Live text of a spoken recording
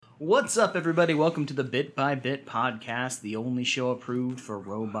What's up, everybody? Welcome to the Bit by Bit podcast, the only show approved for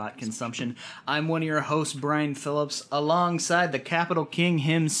robot consumption. I'm one of your hosts, Brian Phillips, alongside the Capital King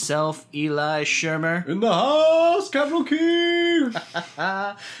himself, Eli Shermer. In the house, Capital King!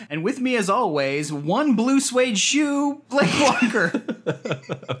 And with me, as always, one blue suede shoe, Blake Walker.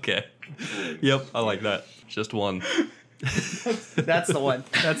 Okay. Yep, I like that. Just one. That's the one.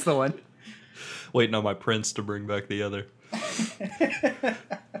 That's the one. Waiting on my prince to bring back the other.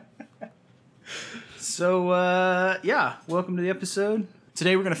 So, welcome to the episode.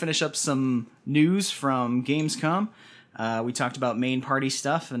 Today we're going to finish up some news from Gamescom. We talked about main party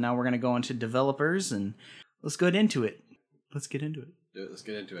stuff, and now we're going to go into developers, and let's get into it. Let's get into it. Let's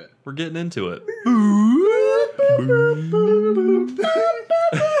get into it. We're getting into it.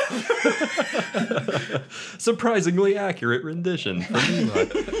 Surprisingly accurate rendition from Eli.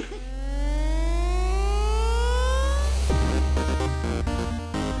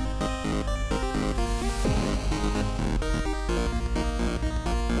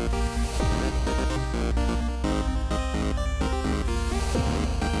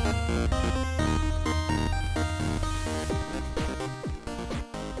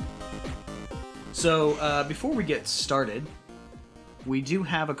 So, before we get started, we do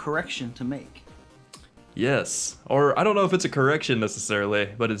have a correction to make. Yes. Or I don't know if it's a correction necessarily,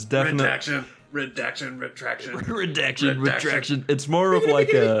 but it's definitely... Retraction. Retraction. It's more of like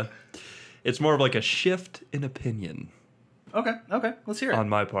a... It's more of like a shift in opinion. Okay, let's hear it. On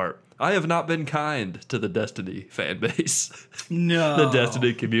my part. I have not been kind to the Destiny fan base. No. The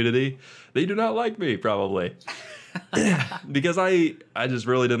Destiny community. They do not like me, probably. Because I just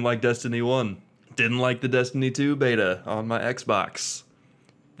really didn't like Destiny 1. Didn't like the Destiny 2 beta on my Xbox.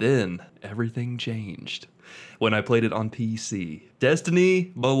 Then everything changed when I played it on PC.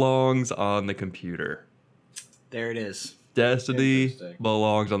 Destiny belongs on the computer. There it is. Destiny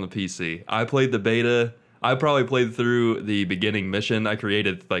belongs on the PC. I played the beta. I probably played through the beginning mission. I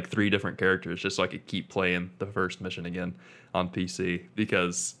created like 3 different characters just so I could keep playing the first mission again on PC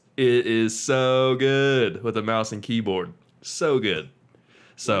because it is so good with a mouse and keyboard. So good.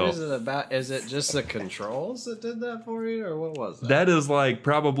 So what is it about? Is it just the controls that did that for you, or what was that? That is like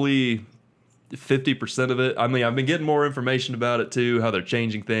probably 50% of it. I mean, I've been getting more information about it too, how they're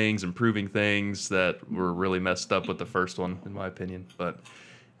changing things, improving things that were really messed up with the first one, in my opinion. But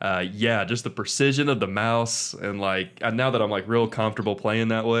just the precision of the mouse and like now that I'm like real comfortable playing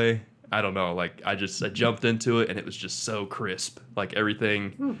that way, I don't know, like I jumped into it and it was just so crisp, like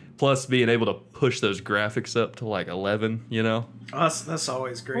everything. Plus being able to push those graphics up to like 11, you know? Oh, that's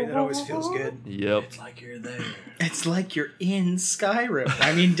always great. That always feels good. Yep. It's like you're there. It's like you're in Skyrim.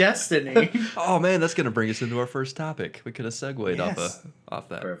 I mean, Destiny. Oh man, that's gonna bring us into our first topic. We could have segued Yes. off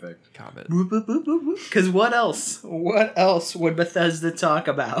that Perfect comment. Because what else? What else would Bethesda talk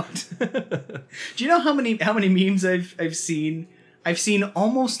about? Do you know how many memes I've seen? I've seen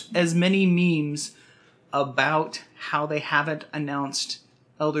almost as many memes about how they haven't announced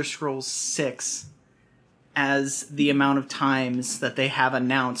Elder Scrolls 6 as the amount of times that they have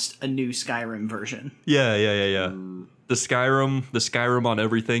announced a new Skyrim version. Yeah. The Skyrim on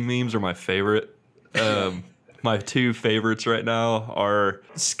everything memes are my favorite. My 2 favorites right now are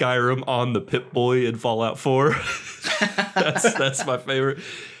Skyrim on the Pip-Boy in Fallout 4. that's my favorite.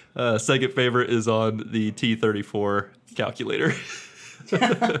 Second favorite is on the T-34 calculator.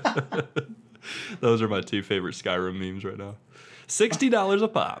 Those are my 2 favorite Skyrim memes right now. $60 a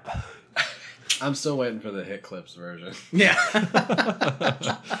pop. I'm still waiting for the Hit Clips version. Yeah.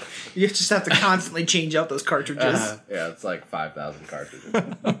 You just have to constantly change out those cartridges. Yeah, it's like 5,000 cartridges.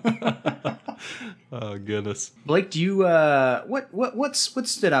 Oh goodness. Blake, do you what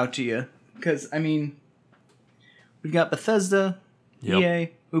stood out to you? Because I mean, we've got Bethesda, EA,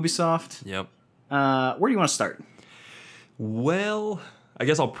 Ubisoft. Yep. Where do you want to start? Well, I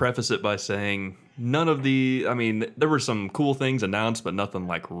guess I'll preface it by saying there were some cool things announced, but nothing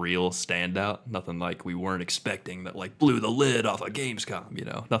like real standout. Nothing like we weren't expecting that like blew the lid off of Gamescom, you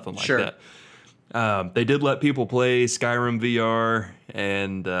know, nothing like that. They did let people play Skyrim VR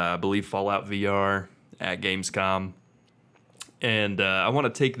and I believe Fallout VR at Gamescom. And I want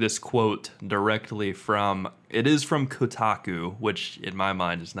to take this quote directly from Kotaku, which in my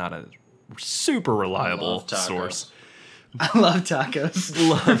mind is not a super reliable source. I love tacos.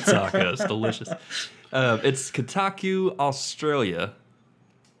 Love tacos. Delicious. It's Kotaku Australia.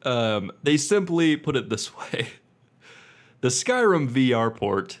 They simply put it this way. The Skyrim VR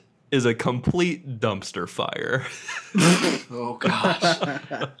port is a complete dumpster fire. Oh, gosh.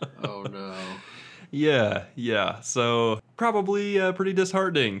 Oh, no. Yeah. So probably pretty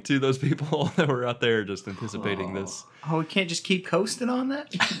disheartening to those people that were out there just anticipating this. Oh, we can't just keep coasting on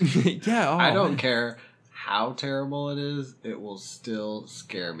that? Yeah. Oh, I don't man. care how terrible it is, it will still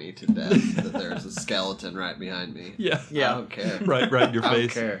scare me to death that there's a skeleton right behind me. Yeah. I don't care. Right in your I don't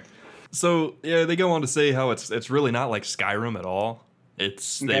face. care. So yeah, they go on to say how it's really not like Skyrim at all. They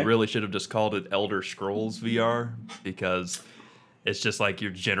Okay. really should have just called it Elder Scrolls VR because it's just like your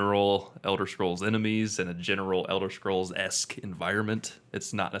general Elder Scrolls enemies and a general Elder Scrolls-esque environment.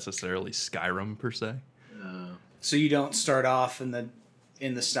 It's not necessarily Skyrim per se. So you don't start off in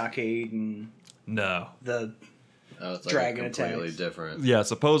the stockade and No. the Oh, it's like Dragon completely attacks. different. Yeah,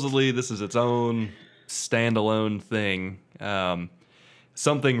 supposedly this is its own standalone thing.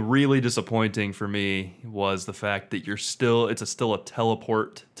 Something really disappointing for me was the fact that it's still a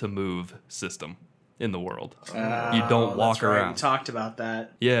teleport to move system in the world. You don't walk that's right. around. We talked about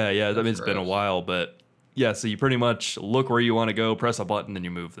that. Yeah, I mean, it's been a gross. while, but yeah, so you pretty much look where you want to go, press a button, and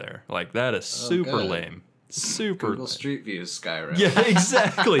you move there. Like, that is super good. lame. Super Google lame. Street View Skyrim. Yeah,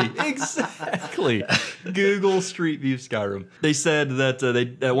 exactly. Google Street View Skyrim. They said that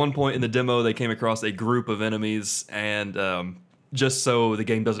they at one point in the demo they came across a group of enemies, and just so the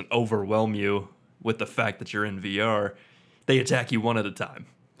game doesn't overwhelm you with the fact that you're in VR, they attack you one at a time.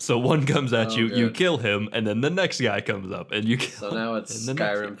 So one comes at Oh, you, you good. kill him, and then the next guy comes up, and you kill So now him, it's and the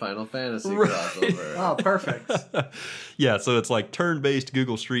next Skyrim Final Fantasy Right. crossover. Oh, perfect. Yeah, so it's like turn-based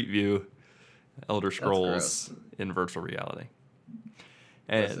Google Street View, Elder Scrolls gross. in virtual reality.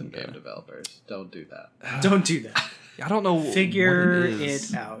 Listen, And game developers, don't do that. Don't do that. I don't know Figure what it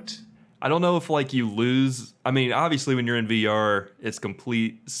is. it out. I don't know if like you lose. I mean, obviously when you're in VR, it's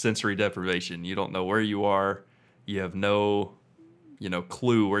complete sensory deprivation. You don't know where you are. You have no,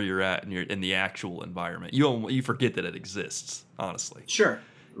 clue where you're at in the actual environment. You forget that it exists, honestly. Sure.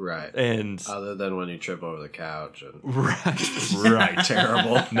 Right. And Other than when you trip over the couch. And right.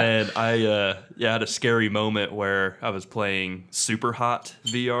 terrible. Man, I had a scary moment where I was playing Super Hot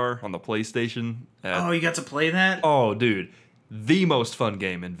VR on the PlayStation. Oh, you got to play that? Oh, dude, the most fun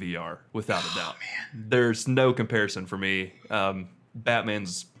game in VR, without a doubt. There's no comparison for me.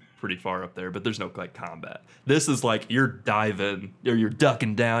 Batman's pretty far up there, but there's no like combat. This is like you're diving, or you're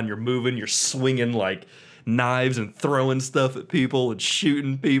ducking down, you're moving, you're swinging like knives and throwing stuff at people and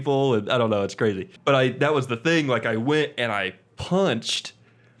shooting people, and I don't know, it's crazy. But that was the thing. Like I went and I punched,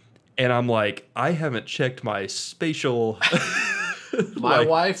 and I'm like, I haven't checked my spatial. My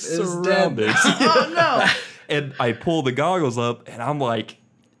wife is dead. surroundings. Oh, no. And I pull the goggles up, and I'm like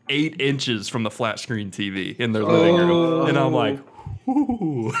 8 inches from the flat screen TV in their living room. And I'm like,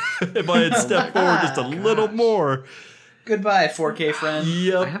 whoo. If I had stepped forward just a little more. Goodbye, 4K friend. I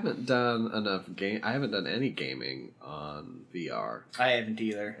Yep. haven't done I haven't done any gaming on VR, I haven't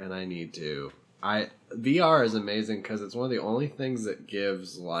either. and I need to. VR is amazing because it's one of the only things that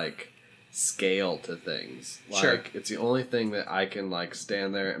gives like scale to things. Like Sure. it's the only thing that I can like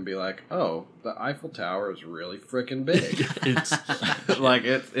stand there and be like, oh, the Eiffel Tower is really freaking big. It's Like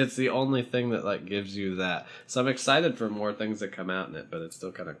it's the only thing that like gives you that. So I'm excited for more things that come out in it, but it's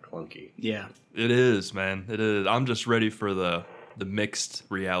still kind of clunky. Yeah. It is, man. It is. I'm just ready for the mixed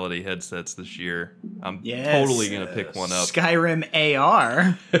reality headsets this year. I'm Yes. totally gonna pick one up. Skyrim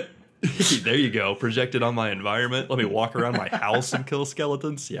AR. There you go. Projected on my environment. Let me walk around my house and kill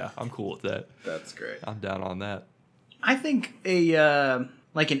skeletons. Yeah, I'm cool with that. That's great. I'm down on that. I think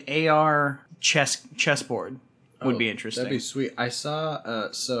like an AR chessboard would be interesting. That'd be sweet. I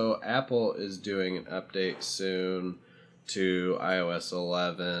saw. So Apple is doing an update soon to iOS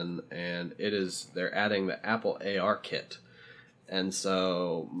 11, and they're adding the Apple AR kit, and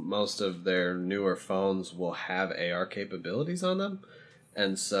so most of their newer phones will have AR capabilities on them,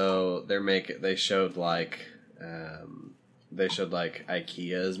 and so they showed like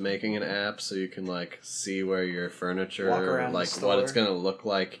IKEA is making an app so you can like see where your furniture, Walk around the like what it's store. gonna look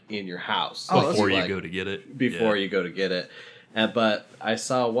like in your house Before you Like, go to get it. before Yeah. you go to get it. But I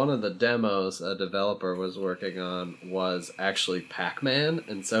saw one of the demos a developer was working on was actually Pac-Man,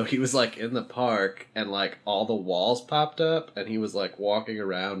 and so he was like in the park and like all the walls popped up and he was like walking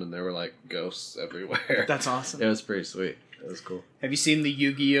around and there were like ghosts everywhere. That's awesome. It was pretty sweet. It was cool. Have you seen the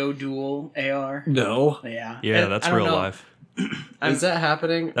Yu-Gi-Oh! Dual AR? No. Yeah. Yeah, And that's I don't real know. life. Is that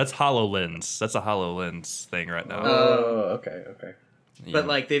happening? That's HoloLens. That's a HoloLens thing right now. Oh, okay. But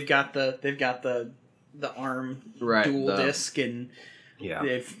like they've got the arm Right, dual the- disc, and Yeah.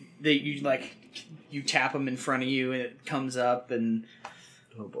 you tap them in front of you and it comes up, and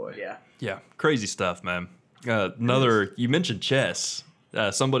Oh boy. Yeah, crazy stuff, man. You mentioned chess.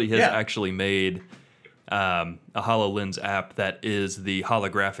 Somebody has Yeah. actually made a HoloLens app that is the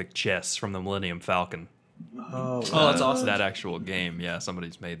holographic chess from the Millennium Falcon. Oh, that's awesome. That actual game. Yeah,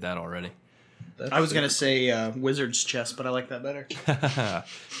 somebody's made that already. I was going to say Wizard's Chess, but I like that better.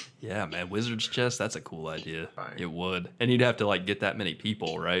 Yeah, man, Wizard's Chess, that's a cool idea. Fine. It would. And you'd have to like get that many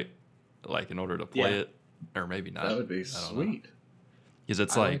people, right? Like in order to play Yeah. it. Or maybe not. That would be sweet. Because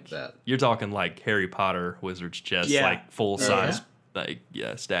it's I like, like that. you're talking like Harry Potter, Wizard's Chess, Yeah. like full size, yeah. like,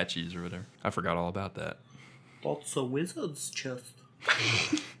 yeah, statues or whatever. I forgot all about that. That's a Wizard's Chess.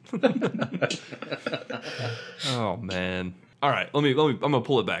 Oh man! All right, let me. I'm gonna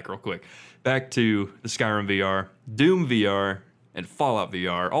pull it back real quick. Back to the Skyrim VR, Doom VR, and Fallout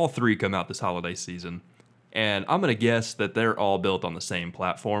VR. All three come out this holiday season, and I'm gonna guess that they're all built on the same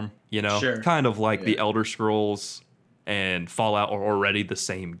platform. You know, Sure. kind of like the Yeah. Elder Scrolls and Fallout are already the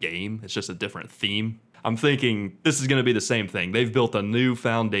same game. It's just a different theme. I'm thinking this is gonna be the same thing. They've built a new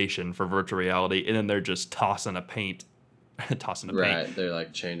foundation for virtual reality, and then they're just tossing a paint. Right, they're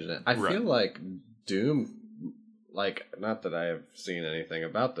like changing it. I Right. feel like Doom, like, not that I have seen anything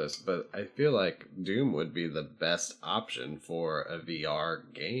about this, but I feel like Doom would be the best option for a VR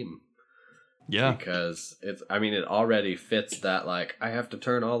game. Yeah. Because it already fits that, like, I have to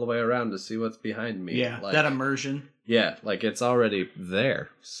turn all the way around to see what's behind me. Yeah, like, that immersion. yeah, like it's already there.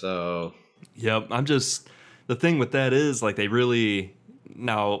 So Yep, the thing with that is like they really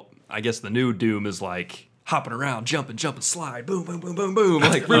now I guess the new Doom is like hopping around, jumping, slide, boom, boom, boom, boom, boom,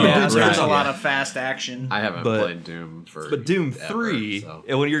 like really Yeah, good there's stuff. a lot of fast action. I haven't But- played Doom for But Doom ever, 3, so.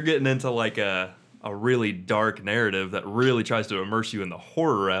 and when you're getting into like a really dark narrative that really tries to immerse you in the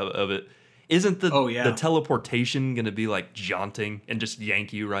horror of it, isn't the Oh, yeah. the teleportation going to be like jaunting and just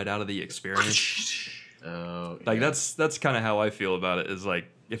yank you right out of the experience? Oh, Like yeah. that's kind of how I feel about it. Is like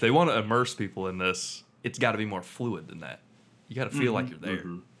if they want to immerse people in this, it's got to be more fluid than that. You got to feel like you're there.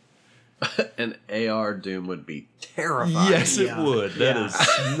 An AR Doom would be terrifying. Yes, it Yeah. would. That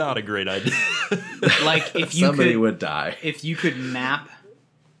Yeah. is not a great idea. Like if you Somebody could, would die. if you could map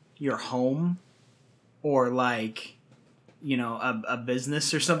your home, or like, you know, a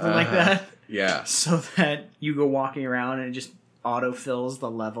business or something like Uh-huh. that, Yeah. so that you go walking around and it just autofills the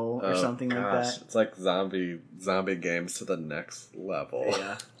level or Oh, something like gosh, that. It's like zombie games to the next level.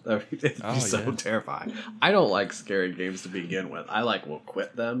 Yeah. It'd be Oh, so yeah. terrifying. I don't like scary games to begin with. I like will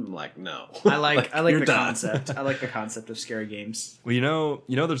quit them. I'm like, no. I like you're the done. concept. I like the concept of scary games. Well, you know,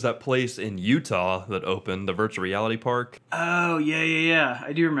 there's that place in Utah that opened, the virtual reality park. Oh yeah.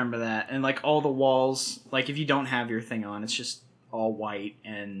 I do remember that. And like all the walls, like if you don't have your thing on, it's just all white,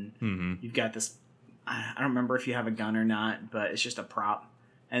 and you've got this. I don't remember if you have a gun or not, but it's just a prop.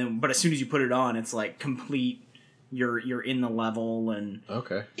 But as soon as you put it on, it's like complete. You're in the level, and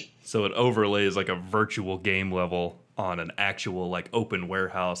Okay. So it overlays like a virtual game level on an actual like open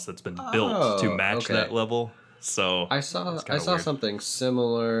warehouse that's been built to match okay. that level. So I saw kinda weird. something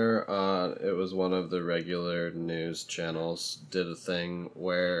similar. It was one of the regular news channels did a thing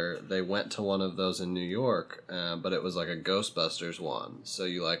where they went to one of those in New York, but it was like a Ghostbusters one. So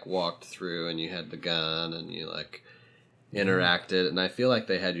you like walked through and you had the gun and you like interacted, and I feel like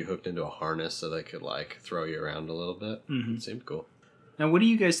they had you hooked into a harness so they could like throw you around a little bit. It seemed cool. now what do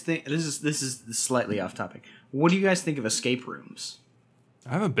you guys think? This is slightly off topic. What do you guys think of escape rooms?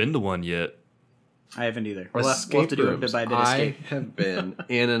 I haven't been to one yet. I haven't either. We'll have to do a bit by bit I escape. have been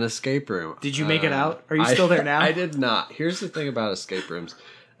in an escape room. Did you make it out? Are you still there now? I did not. Here's the thing about escape rooms.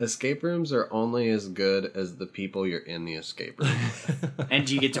 Escape rooms are only as good as the people you're in the escape room. And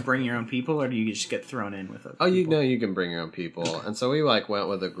do you get to bring your own people, or do you just get thrown in with it? Oh, you know you can bring your own people. And so we like went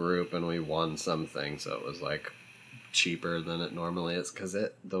with a group and we won something, so it was like cheaper than it normally is because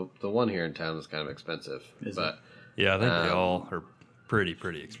the one here in town is kind of expensive. Is but Yeah, I think they all are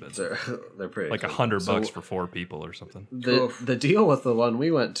pretty expensive. they're pretty Like expensive. $100 So for 4 people or something. the deal with the one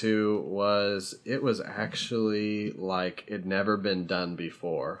we went to was it was actually like it'd never been done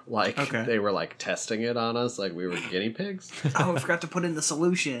before. Like Okay. they were like testing it on us like we were guinea pigs. Oh, I forgot to put in the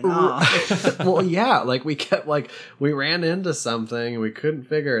solution. Oh. Well, yeah, like we kept like we ran into something and we couldn't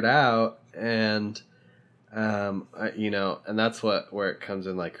figure it out, and and that's where it comes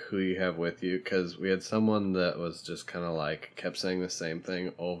in, like who you have with you, because we had someone that was just kind of like kept saying the same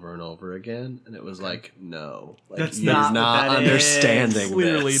thing over and over again, and it was like, no, like That's you're not not what that is. understanding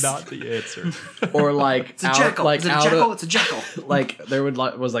Clearly this. not the answer. Or like It's a jekyll. like Is it a out jekyll? of, It's a jekyll. like there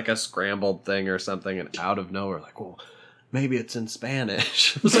was like a scrambled thing or something, and out of nowhere, like, well, maybe it's in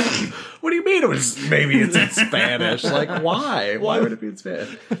Spanish. I was like, what do you mean maybe it's in Spanish? Like, why? Why would it be in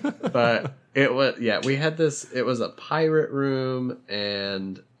Spanish? But it was, we had this, it was a pirate room,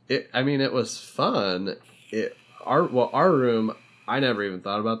 and it was fun. Our room, I never even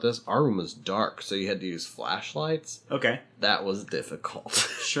thought about this. Our room was dark, so you had to use flashlights. Okay. That was difficult.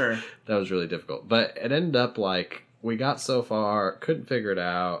 Sure. That was really difficult. But it ended up like we got so far, couldn't figure it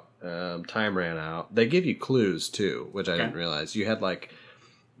out. Time ran out. They give you clues too, which I didn't realize. You had like,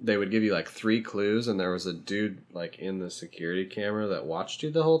 they would give you like 3 clues, and there was a dude like in the security camera that watched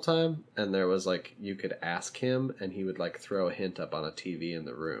you the whole time. And there was like, you could ask him, and he would like throw a hint up on a TV in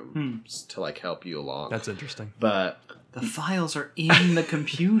the room to like help you along. That's interesting. But The files are in the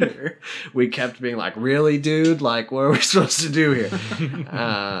computer. we kept being like, really, dude? Like, what are we supposed to do here?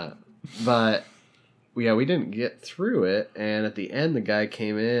 But yeah, we didn't get through it. And at the end, the guy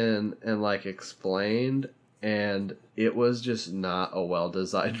came in and like explained, and it was just not a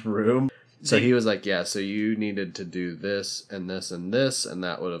well-designed room. So he was like, yeah, so you needed to do this and this and this, and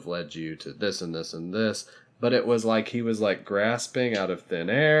that would have led you to this and this and this. But it was like he was like grasping out of thin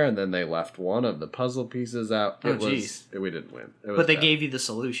air, and then they left one of the puzzle pieces out. Oh, jeez. We didn't win. It was But they bad. gave you the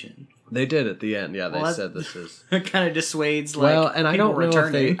solution. They did at the end. Yeah, they Well, that- said this is. It kind of dissuades like Well, and I people don't know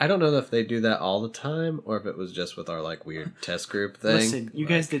returning. if they. I don't know if they do that all the time, or if it was just with our like weird test group thing. Listen, you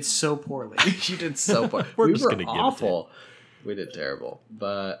guys did so poorly. You did so poor. We're we just were gonna give it to awful. We did terrible,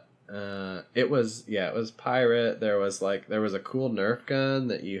 but it was it was pirate. There was a cool Nerf gun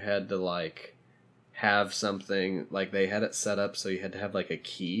that you had to like have something like they had it set up so you had to have like a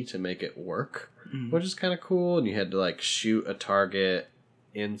key to make it work, which is kind of cool. And you had to like shoot a target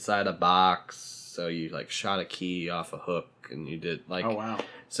inside a box, so you like shot a key off a hook, and you did like Oh wow.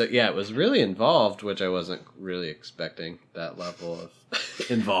 so yeah, it was really involved, which I wasn't really expecting that level of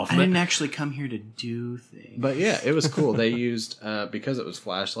I involvement. didn't actually come here to do things. But yeah, it was cool. They used because it was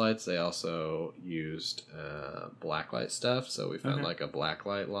flashlights. They also used blacklight stuff. So we found like a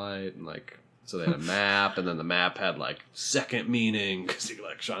blacklight light, and like so they had a map, and then the map had like second meaning because you could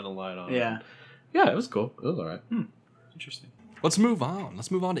like shine a light on it. Yeah. Yeah, it was cool. It was all right. Interesting. Let's move on. Let's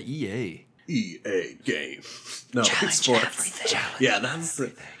move on to EA. EA game. No, Challenge it's sports. everything. Yeah, that's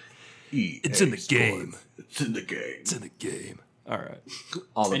the EA It's in the game. It's in the game. It's in the game. All right.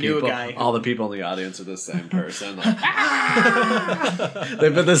 All the I knew a people, guy. all the people in the audience are the same person. Like,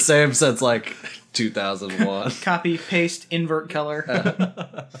 they've been the same since like 2001. Copy, paste, invert color.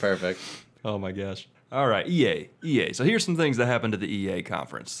 Perfect. Oh my gosh. All right, EA. So here's some things that happened at the EA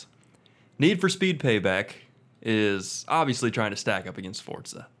conference. Need for Speed Payback is obviously trying to stack up against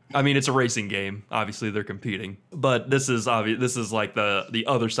Forza. I mean, it's a racing game. Obviously, they're competing. But this is obvious. This is like the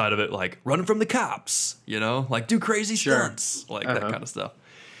other side of it, like running from the cops, you know? Like do crazy stunts, like that kind of stuff.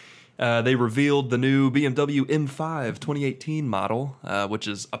 They revealed the new BMW M5 2018 model, which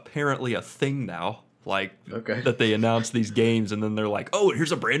is apparently a thing now. Like that they announced these games, and then they're like, "Oh,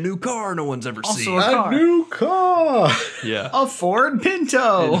 here's a brand new car no one's ever Also seen." a car. New car. Yeah, A Ford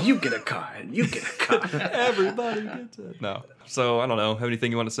Pinto. And you get a car. And you get a car. everybody gets it. No, so I don't know. Have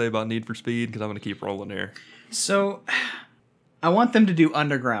anything you want to say about Need for Speed? Because I'm going to keep rolling here. So, I want them to do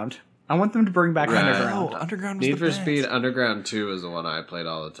Underground. I want them to bring back Right. Underground. Oh, Underground was Need the for best. Speed Underground 2 is the one I played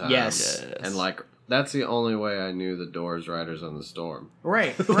all the time. Yes. And like that's the only way I knew the Doors Riders on the Storm.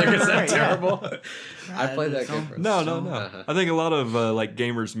 Right. Is right, that right, yeah. terrible? I played that game for No. Uh-huh. I think a lot of like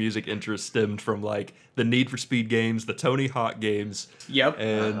gamers' music interest stemmed from like the Need for Speed games, the Tony Hawk games, Yep.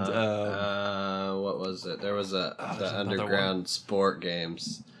 and What was it? There was the another underground sport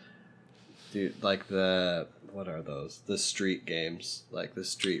games. Dude, like what are those? The street games, like the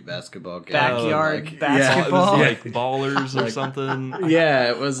street basketball games. Backyard like, basketball. it was like Ballers or something. Yeah,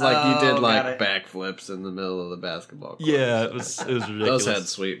 it was like you did Oh, like got it. backflips in the middle of the basketball court. Yeah, it was ridiculous. Those had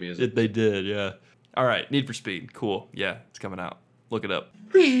sweet music. They did, yeah. All right, Need for Speed, cool. Yeah, it's coming out. Look it up.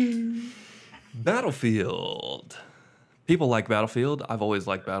 Battlefield. People like Battlefield. I've always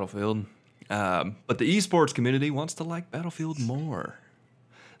liked Battlefield. But the esports community wants to like Battlefield more.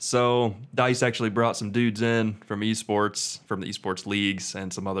 So DICE actually brought some dudes in from esports, from the esports leagues,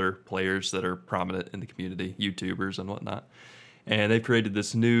 and some other players that are prominent in the community, YouTubers and whatnot. And they've created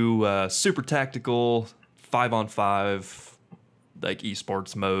this new super tactical 5-on-5 like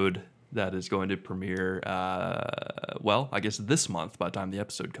esports mode that is going to premiere, I guess this month by the time the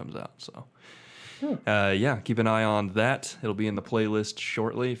episode comes out. So, yeah, keep an eye on that. It'll be in the playlist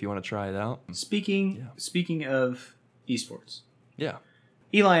shortly if you want to try it out. Speaking of esports, Yeah.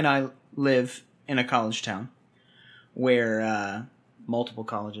 Eli and I live in a college town where multiple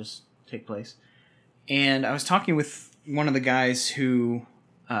colleges take place. And I was talking with one of the guys who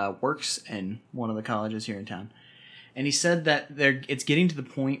works in one of the colleges here in town. And he said that it's getting to the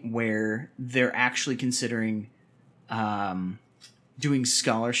point where they're actually considering doing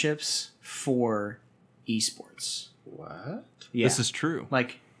scholarships for esports. What? Yeah. This is true.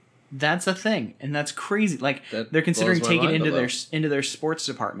 Like That's a thing, and that's crazy. Like That they're considering blows my taking it mind into a into their sports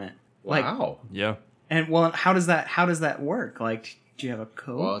department. Like, Wow. Yeah. and well, how does that work? Like, do you have a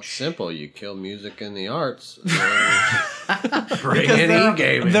coach? Well, it's simple. You kill music and the arts. Because in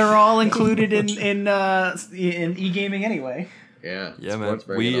e-gaming. they're all included in e-gaming anyway. Yeah. Yeah, sports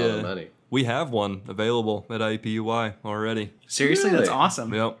man. bring in all the money. We have one available at IPUI already. Seriously, Really? that's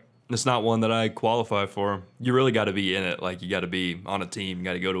awesome. Yep. It's not one that I qualify for. You really got to be in it. Like, you got to be on a team. You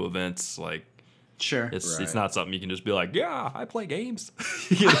got to go to events. Like, Sure. it's Right. not something you can just be like, yeah, I play games.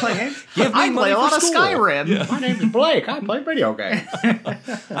 I play games. Give me I money play a for lot of school. Skyrim. Yeah. My name is Blake. I play video games.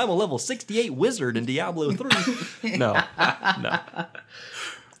 I'm a level 68 wizard in Diablo 3. No.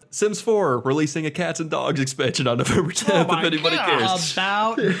 Sims 4 releasing a Cats and Dogs expansion on November 10th, if anybody cares.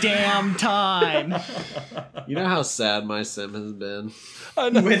 About damn time. You know how sad my sim has been? I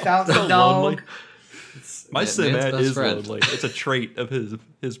know. Without the So dog. lonely. My sim man's best is friend. lonely. It's a trait of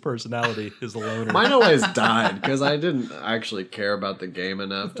his personality, his loner. Mine always died because I didn't actually care about the game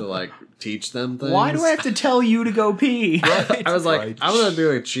enough to like teach them things. Why do I have to tell you to go pee? I was like, Right. I'm gonna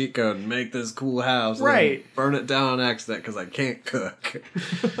do a cheat code and make this cool house, and then Right. burn it down on accident because I can't cook.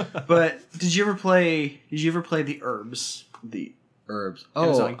 But did you ever play the Herbs? The herbs.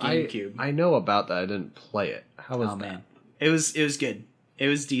 was Oh, on GameCube. I know about that. I didn't play it. How was Oh that? man, it was good. It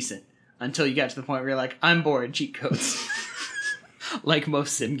was decent until you got to the point where you're like, I'm bored. Cheat codes, like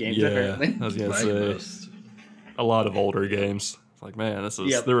most sim games. Yeah, Apparently, I was gonna Like say most. a lot of older games. It's like, man, this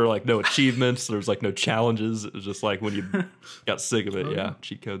is. Yep. There were like no achievements. There was like no challenges. It was just like when you got sick of it. Yeah,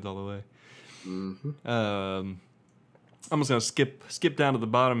 cheat codes all the way. I'm just gonna skip down to the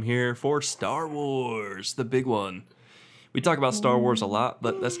bottom here for Star Wars, the big one. We talk about Star Wars a lot,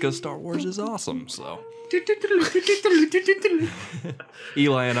 but that's because Star Wars is awesome. So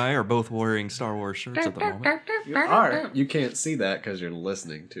Eli and I are both wearing Star Wars shirts at the moment. you are. You can't see that because you're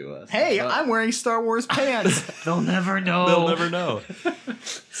listeing to us. Hey, But I'm wearing Star Wars pants. They'll never know. They'll never know.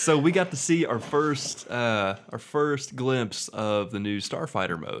 So we got to see our first glimpse of the new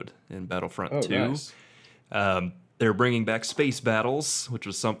Starfighter mode in Battlefront 2. nice. They're bringing back space battles, which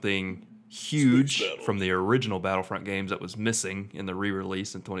was something huge from the original Battlefront games that was missing in the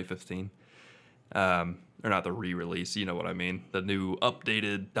re-release in 2015. Or not the re-release, you know what I mean. The new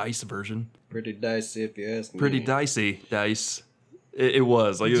updated DICE version. Pretty dicey if you ask me. Pretty dicey, DICE. It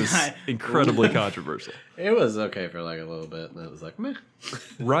was incredibly controversial. It was okay for like a little bit, and then it was like, meh.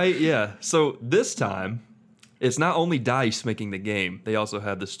 Right, yeah. So this time, it's not only DICE making the game, they also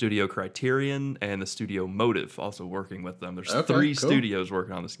have the Studio Criterion and the Studio Motive also working with them. There's Okay, three cool. studios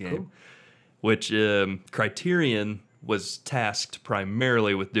working on this game, which Criterion was tasked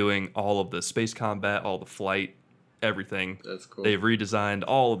primarily with doing all of the space combat, all the flight, everything. That's cool. They've redesigned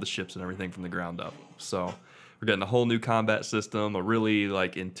all of the ships and everything from the ground up. So we're getting a whole new combat system, a really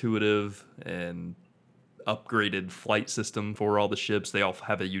like intuitive and upgraded flight system for all the ships. They all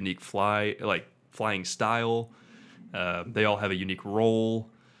have a unique flying style. They all have a unique role.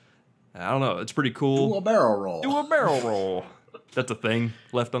 I don't know. It's pretty cool. Do a barrel roll. Do a barrel roll. That's a thing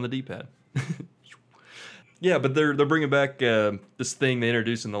left on the D-pad. Yeah, but they're bringing back this thing they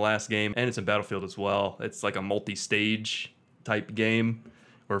introduced in the last game, and it's in Battlefield as well. It's like a multi-stage type game,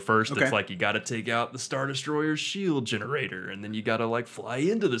 where first Okay. it's like you got to take out the Star Destroyer's shield generator, and then you got to like fly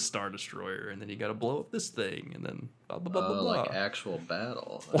into the Star Destroyer, and then you got to blow up this thing, and then blah blah blah blah blah. Like actual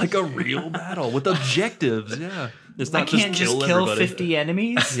battle. Like a real battle with objectives. Yeah, it's I not can't just just kill kill everybody. 50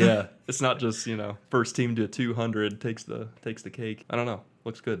 enemies. Yeah, it's not just first team to 200 takes the cake. I don't know.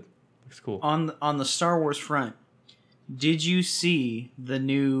 Looks good. Looks cool. On the Star Wars front, did you see the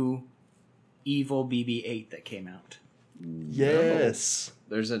new Evil BB-8 that came out? Yes,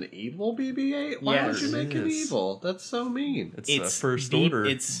 There's an evil BB-8? Why Yes. would you make him Yes. evil? That's so mean. it's, It's first B- order.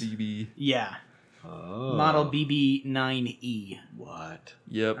 it's- BB. Yeah, Oh. model BB-9E. What?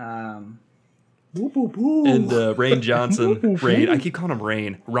 Yep. Whoop, whoop, whoop. And Rain Johnson, I keep calling him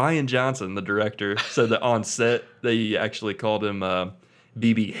Rain. Ryan Johnson, the director, said that on set they actually called him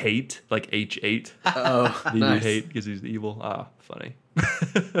BB Hate, like H8. Oh, BB nice. Hate because he's evil. Ah, funny.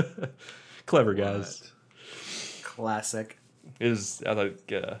 Clever guys. Classic. I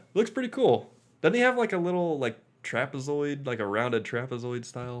think looks pretty cool. Doesn't he have like a little like trapezoid, like a rounded trapezoid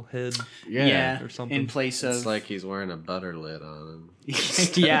style head? Yeah. or something. In place It's of like he's wearing a butter lid on him.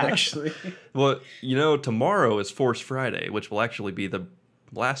 yeah, actually. Well, tomorrow is Force Friday, which will actually be the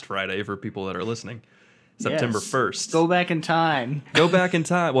last Friday for people that are listening. September Yes. 1st. Go back in time. Go back in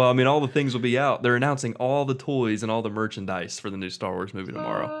time. Well, I mean, all the things will be out. They're announcing all the toys and all the merchandise for the new Star Wars movie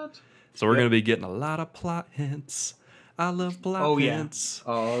tomorrow. What? So we're going to be getting a lot of plot hints. I love plot Oh, yeah. hints.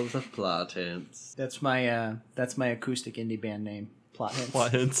 All the plot hints. That's my acoustic indie band name. Plot hints.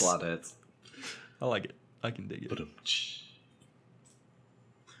 Plot hints. Plot hits. I like it. I can dig it.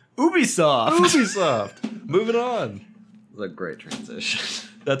 Ubisoft. Ubisoft. Moving on. It's a great transition.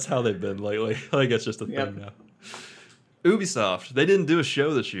 That's how they've been lately. I think that's just a Yep. thing now. Ubisoft. They didn't do a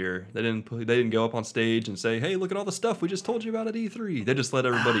show this year. They didn't go up on stage and say, "Hey, look at all the stuff we just told you about at E3." They just let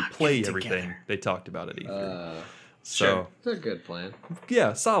everybody play get it everything together. they talked about at E3. Sure. So It's a good plan.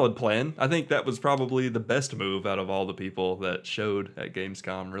 yeah, solid plan. I think that was probably the best move out of all the people that showed at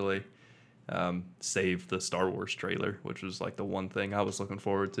Gamescom. Really, save the Star Wars trailer, which was like the one thing I was looking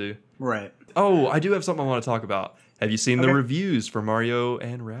forward to. Right. Oh, I do have something I want to talk about. Have you seen the Okay. reviews for Mario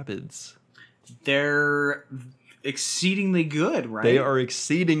and Rabbids? They're exceedingly good, right? They are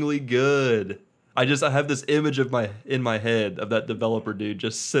exceedingly good. I have this image of in my head of that developer dude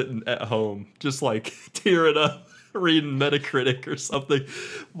just sitting at home, just like tearing up, reading Metacritic or something,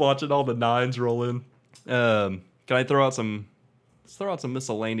 watching all the nines roll in. Can I throw out some? Let's throw out some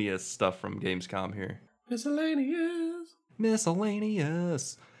miscellaneous stuff from Gamescom here.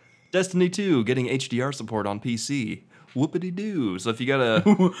 Miscellaneous. Destiny 2 getting HDR support on PC. Whoopity doo. So if you got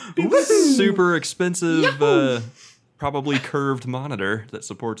a super expensive, probably curved monitor that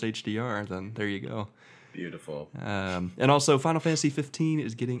supports HDR, then there you go. Beautiful. And also, Final Fantasy 15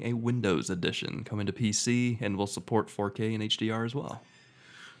 is getting a Windows edition coming to PC and will support 4K and HDR as well.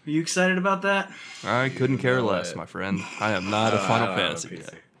 Are you excited about that? I couldn't care know less, it. my friend. I am not a Final Fantasy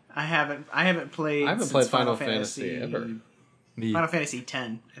guy. I haven't played. I haven't since played Final Fantasy ever. Me, Final Fantasy X,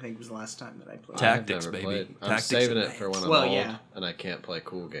 I think, was the last time that I played. Tactics, I've never baby. played. I'm Tactics saving and it for when I'm Well, old yeah. and I can't play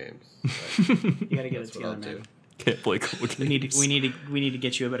cool games. You gotta get it That's what I'll together, do. man. can't play cool games. We need to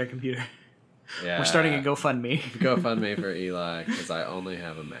get you a better computer. Yeah. We're starting a GoFundMe. GoFundMe for Eli because I only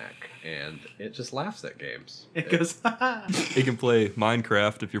have a Mac and it just laughs at games. It goes. You can play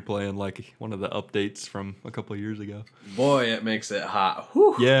Minecraft if you're playing like one of the updates from a couple of years ago. Boy, it makes it hot.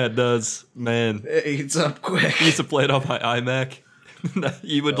 Whew. Yeah, it does. Man, It heats up quick. I used to play it on my iMac.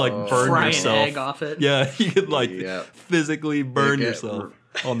 You would like burn Fry yourself. an egg off it. Yeah, you could like Yep. physically burn They get yourself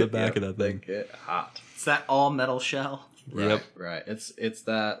on the back of that They thing. get hot. It's that all metal shell. Yep. Right. It's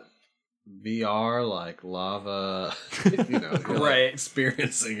that VR like lava. You know, you're like Right.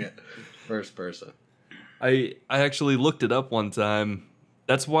 experiencing it first person. I actually looked it up one time.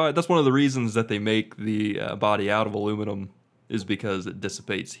 That's one of the reasons that they make the body out of aluminum is because it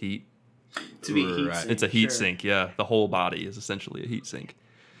dissipates heat. To be a heat Right. sink. It's a heat sure. sink, yeah. The whole body is essentially a heat sink,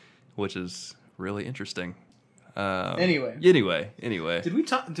 which is really interesting. Anyway. Anyway. Did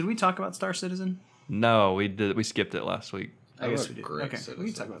we talk about Star Citizen? No, we did. We skipped it last week. I I'm guess a we did. great Okay, we citizen.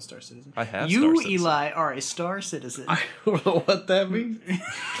 can talk about Star Citizen. I have You, Star Citizen. Eli, are a Star Citizen. I don't know what that means.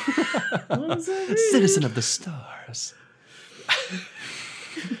 What does that mean? Citizen of the stars.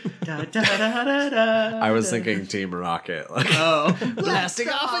 Da, da, da, da, da, I was da. thinking Team Rocket. Like, Oh, blasting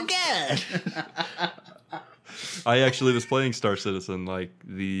off again. I actually was playing Star Citizen like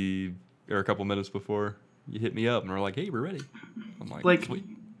a couple minutes before you hit me up and we're like, "Hey, we're ready." I'm like, "Sweet."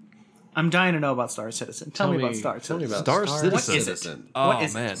 I'm dying to know about Star Citizen. Tell me about Star Tell me Citizen. about Star Star Citizen. Citizen. Oh What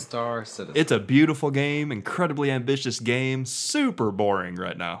is it? man, Star Citizen. it's a beautiful game, incredibly ambitious game, super boring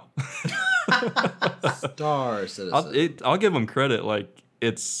right now. Star Citizen. I'll give them credit. Like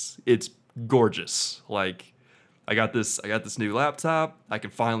it's gorgeous. Like I got this new laptop. I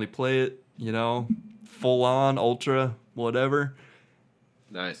can finally play it. You know, full on ultra whatever.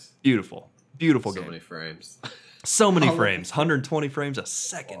 Nice. Beautiful So game. many frames. So many frames, 120 frames a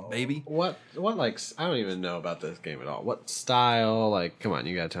second, baby. What like I don't even know about this game at all. What style? Like, come on,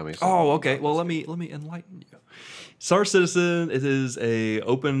 you gotta tell me something. Oh, okay. Well, let me enlighten you. Star Citizen, it is a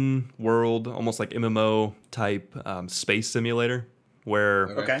open world, almost like MMO type space simulator, where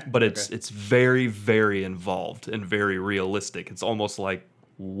Okay. but it's very very involved and very realistic. It's almost like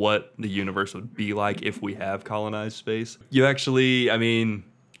what the universe would be like if we have colonized space. You actually, I mean,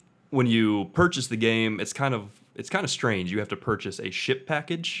 when you purchase the game, it's kind of strange. You have to purchase a ship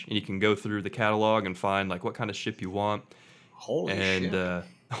package, and you can go through the catalog and find like what kind of ship you want. Holy And shit.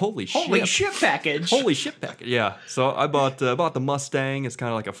 Holy ship. ship package. Holy ship package. Yeah. So I bought the Mustang. It's kind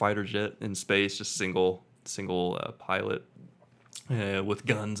of like a fighter jet in space, just single pilot with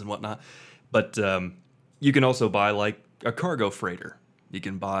guns and whatnot. But you can also buy like a cargo freighter. You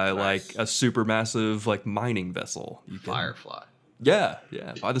can buy Nice. like a supermassive like mining vessel. You can, Firefly. Yeah.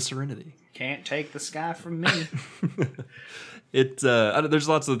 Buy the Serenity. Can't take the sky from me. There's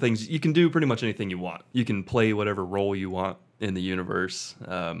lots of things you can do. Pretty much anything you want. You can play whatever role you want in the universe.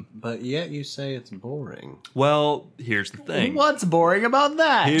 But yet you say it's boring. Well, here's the thing. What's boring about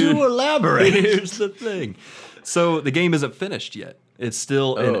that? Here- elaborate. Here's the thing. So the game isn't finished yet. It's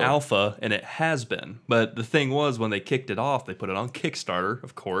still in Oh. alpha, and it has been. But the thing was, when they kicked it off, they put it on Kickstarter,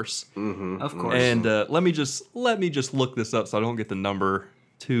 of course. Of course. And let me just look this up so I don't get the number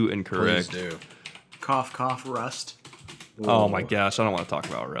too Please incorrect. do. Cough, cough, Rust. Oh my gosh, I don't want to talk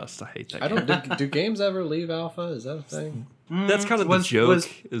about Rust. I hate that. I game. don't. Do games ever leave alpha? Is that a thing? That's kind of Was- the joke. was-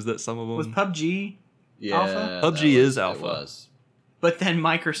 is that some of them? Was PUBG? Yeah. Alpha? that PUBG is it alpha. was. But then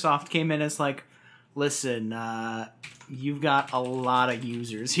Microsoft came in as like, listen, you've got a lot of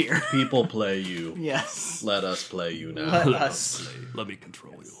users here. People play you. Yes. Let us play you now. Let us. Let me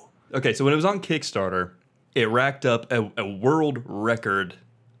control you. Okay, so when it was on Kickstarter, it racked up a world record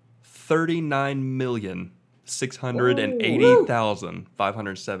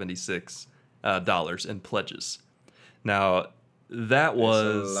 39,680,576 dollars in pledges. Now, that It's a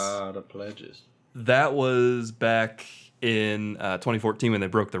was lot of pledges. back in 2014 when they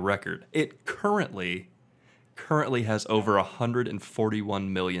broke the record. It currently has over $141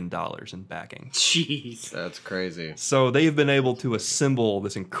 million in backing. Jeez. That's crazy. So they've been able to assemble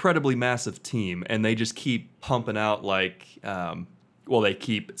this incredibly massive team, and they just keep pumping out they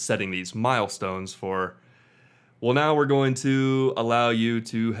keep setting these milestones for. Well, now we're going to allow you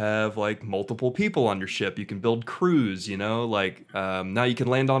to have like multiple people on your ship. You can build crews, now you can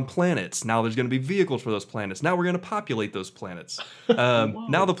land on planets. Now there's going to be vehicles for those planets. Now we're going to populate those planets.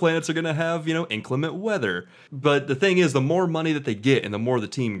 Now the planets are going to have, inclement weather. But the thing is, the more money that they get and the more the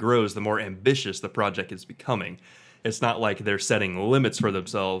team grows, the more ambitious the project is becoming. It's not like they're setting limits for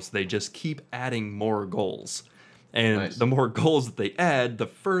themselves. They just keep adding more goals. And Nice. the more goals that they add, the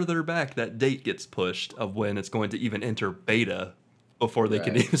further back that date gets pushed of when it's going to even enter beta before they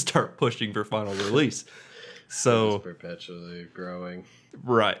can Right. even start pushing for final release. It's So, perpetually growing.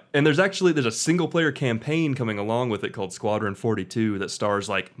 right. And there's a single player campaign coming along with it called Squadron 42 that stars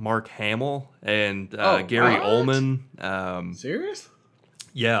like Mark Hamill and Gary what? Oldman. Serious?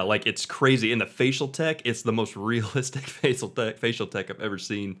 Yeah, like it's crazy. In the facial tech, it's the most realistic facial tech I've ever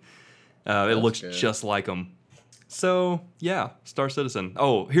seen. It looks good. just like them. So, yeah, Star Citizen.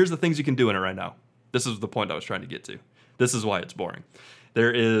 Oh, here's the things you can do in it right now. This is the point I was trying to get to. This is why it's boring.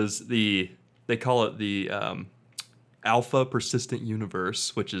 There is they call it the Alpha Persistent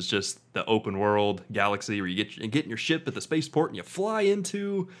Universe, which is just the open world galaxy where you get in your ship at the spaceport and you fly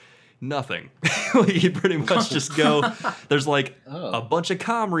into nothing. You pretty much just go. There's like a bunch of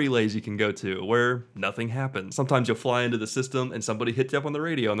comm relays you can go to where nothing happens. Sometimes you'll fly into the system and somebody hits you up on the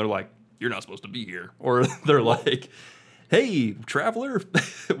radio and they're like, "You're not supposed to be here," or they're like, "Hey, traveler,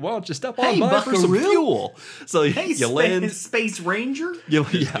 why don't you step on Hey, by for some buckaroo." fuel?" So Hey, you land. Space Ranger?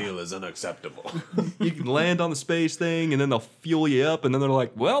 This Yeah, deal is unacceptable. you can land on the space thing, and then they'll fuel you up, and then they're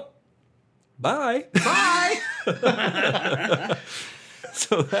like, "Well, bye." Bye.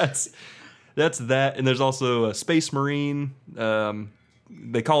 So that's that, and there's also a Space Marine.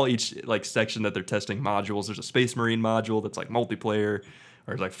 They call each like section that they're testing modules. There's a Space Marine module that's like multiplayer,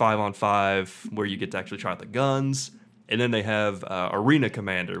 or like 5-on-5, where you get to actually try out the guns. And then they have Arena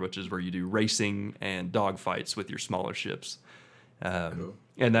Commander, which is where you do racing and dogfights with your smaller ships. Cool.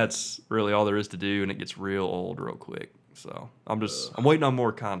 And that's really all there is to do, and it gets real old real quick. So I'm waiting on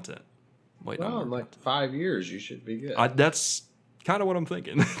more content. Waiting on Well, more in like 5 years, you should be good. that's kind of what I'm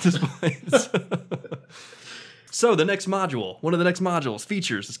thinking at this point. So the next module, one of the next modules,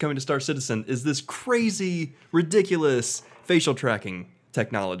 features that's coming to Star Citizen is this crazy, ridiculous facial tracking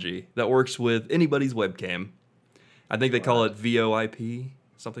technology that works with anybody's webcam. I think they call it VoIP,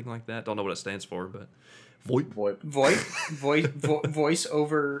 something like that. Don't know what it stands for, but VoIP. Voice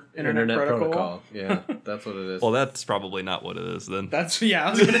over internet protocol. Yeah, that's what it is. Well, that's probably not what it is then. I was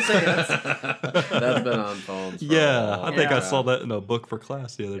gonna say that's That's been on phones. For a Yeah, while. I think I Yeah. saw that in a book for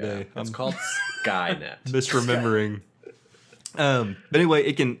class the other Yeah. day. It's I'm called Skynet. misremembering. But anyway,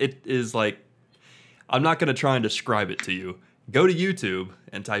 it is like, I'm not going to try and describe it to you. Go to YouTube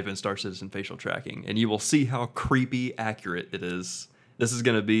and type in Star Citizen facial tracking, and you will see how creepy accurate it is. This is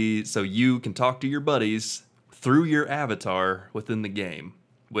going to be so you can talk to your buddies through your avatar within the game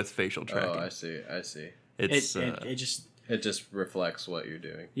with facial tracking. Oh, I see. It's it just It just reflects what you're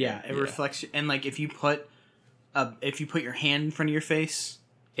doing. it reflects, and like if you put your hand in front of your face,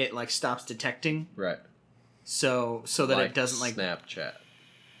 it like stops detecting, Right. so that Like it doesn't like Snapchat.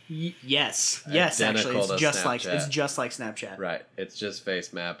 yes Identical actually to it's Snapchat. just like Snapchat. Right. It's just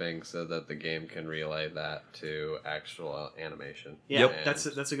face mapping so that the game can relay that to actual animation. Yeah, Yep. And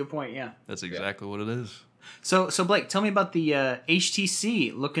that's a good point. Yeah. that's exactly what it is. So Blake, tell me about the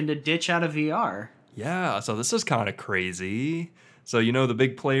HTC looking to ditch out of VR. Yeah, so this is kind of crazy. So the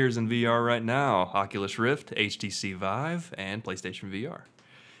big players in VR right now, Oculus Rift, HTC Vive, and PlayStation VR.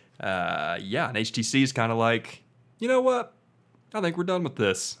 And HTC is kind of like, you know what? I think we're done with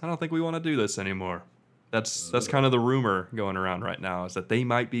this. I don't think we want to do this anymore. That's kind of the rumor going around right now, is that they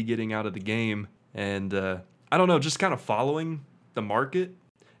might be getting out of the game. And I don't know, just kind of following the market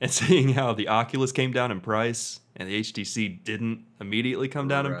and seeing how the Oculus came down in price and the HTC didn't immediately come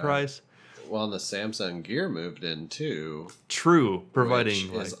down in price. Well, and the Samsung Gear moved in too. True,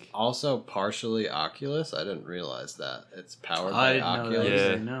 providing which is like also partially Oculus. I didn't realize that. It's powered I by didn't know that. Oculus. I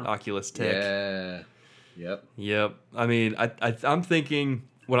yeah, know. Oculus Tech. Yeah. Yep. Yep. I mean, I'm thinking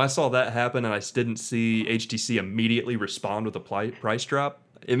when I saw that happen and I didn't see HTC immediately respond with a price drop,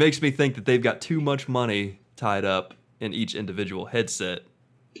 it makes me think that they've got too much money tied up in each individual headset,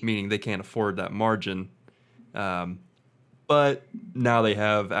 meaning they can't afford that margin. But now they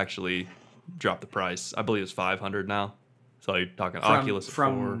have actually dropped the price. I believe it's $500 now. So you're talking Oculus at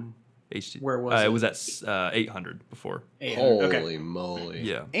from $4. HTC. where was it? It was at 800 before. Holy moly.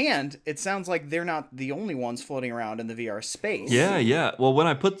 Yeah. And it sounds like they're not the only ones floating around in the VR space. Yeah. Well, when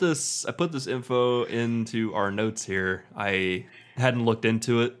I put this info into our notes here, I hadn't looked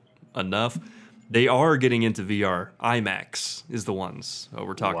into it enough. They are getting into VR. IMAX is the ones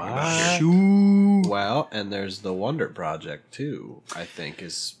we're talking about here. Well, and there's the Wonder Project too, I think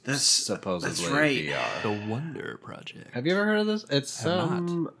is supposedly right. VR. The Wonder Project. Have you ever heard of this? It's Have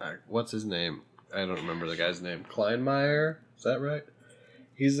some what's his name? I don't remember the guy's name. Kleinmeyer? Is that right?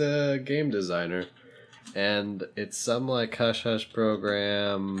 He's a game designer. And it's some like hush hush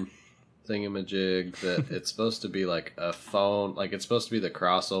program thingamajig that it's supposed to be like a phone, like it's supposed to be the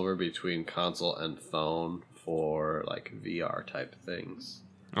crossover between console and phone for like VR type things.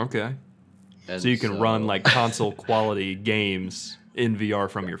 Okay. And So you can run like console quality games in VR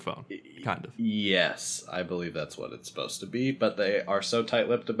from your phone, kind of. Yes, I believe that's what it's supposed to be, but they are so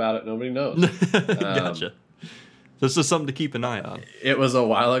tight-lipped about it, nobody knows. Gotcha. This is something to keep an eye on. It was a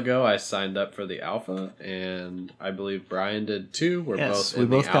while ago I signed up for the alpha, and I believe Brian did too. Yes, both we in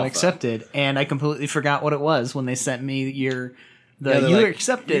both the got alpha. accepted, and I completely forgot what it was when they sent me you They're were like,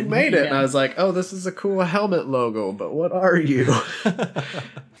 accepted. You made it, Yeah. and I was like, "Oh, this is a cool helmet logo, but what are you?"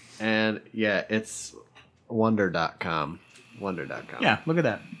 And yeah, it's wonder.com. Wonder.com. Yeah, look at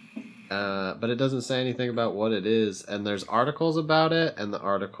that. But it doesn't say anything about what it is, and there's articles about it, and the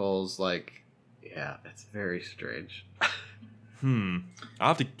articles like, yeah, it's very strange. I'll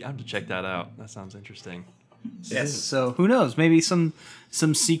have to check that out. That sounds interesting. Yes. So who knows? Maybe some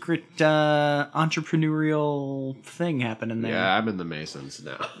secret entrepreneurial thing happening there. Yeah, I'm in the Masons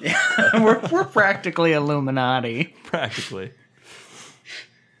now. we're practically Illuminati. Practically.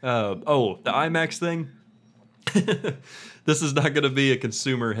 The IMAX thing. This is not going to be a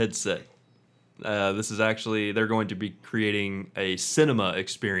consumer headset. This is actually, they're going to be creating a cinema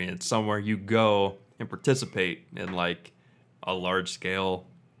experience, somewhere you go and participate in like a large scale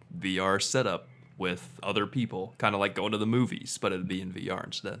VR setup with other people, kind of like going to the movies, but it'd be in VR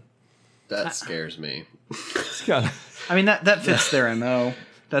instead. That scares me. It's kinda, I mean that fits their MO.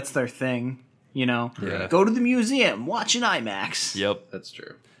 That's their thing. You know, Yeah. Go to the museum, watch an IMAX. yep. That's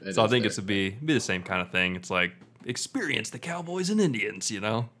true. So I think it's to be the same kind of thing. It's like experience the cowboys and Indians, you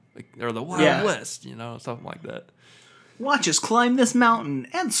know, like, or the Wild Yeah. West, you know, something like that. Watch us climb this mountain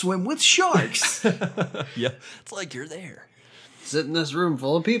and swim with sharks. Yeah, it's like you're there. sit in this room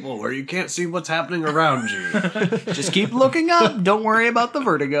full of people where you can't see what's happening around you. Just keep looking up. Don't worry about the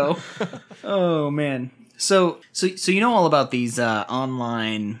vertigo. Oh man. So you know all about these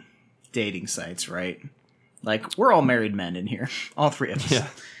online dating sites, right? Like we're all married men in here, all three of us. Yeah.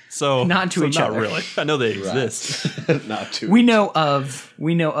 So Not to each not other. really. I know they exist. Not too. We know of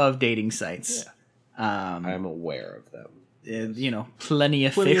dating sites. I'm aware of them. Plenty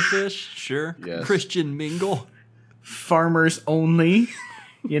of Plenty of fish, fish, sure. Yes. Christian mingle. farmers only.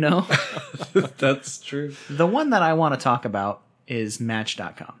 That's true. The one that I want to talk about is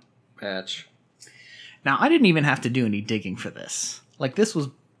Match.com. Match. Now, I didn't even have to do any digging for this. Like, this was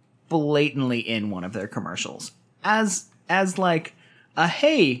blatantly in one of their commercials. As like a,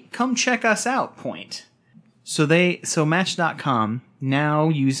 hey, come check us out point. So Match.com now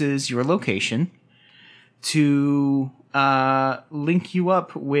uses your location to link you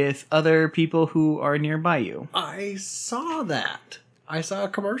up with other people who are nearby you. I saw that. I saw a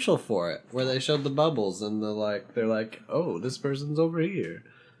commercial for it where they showed the bubbles and they're like, oh, this person's over here.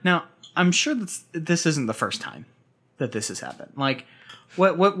 Now, I'm sure this isn't the first time that this has happened. Like,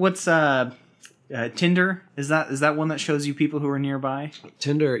 what's Tinder, is that one that shows you people who are nearby?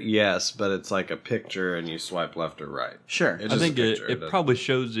 Tinder, yes, but it's like a picture and you swipe left or right. Sure. It's I just think a it, picture. it probably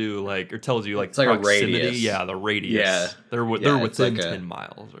shows you like or tells you like It's like a proximity. radius. Yeah, the radius. Yeah. They're Yeah, it's within like a- 10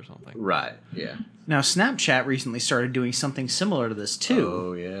 miles or something. Right, yeah. Now, Snapchat recently started doing something similar to this too.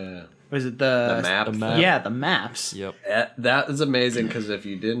 Oh, yeah. Was it the The map. map. Yeah, the maps. Yep. That is amazing because if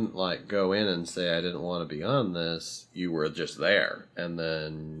you didn't like go in and say I didn't want to be on this, you were just there, and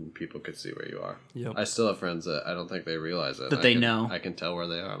then people could see where you are. Yep. I still have friends that I don't think they realize it. That I they can- know. I can tell where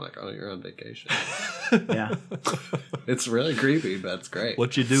they are. I'm like, oh, you're on vacation. Yeah. It's really creepy, but it's great.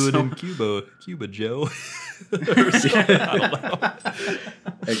 What you doing in Cuba, Joe? Or something, I don't know.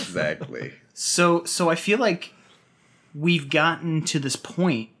 Exactly. So I feel like we've gotten to this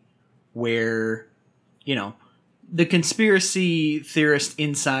point where, you know, the conspiracy theorist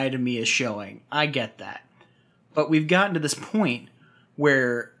inside of me is showing. I get that. But we've gotten to this point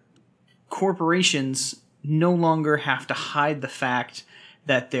where corporations no longer have to hide the fact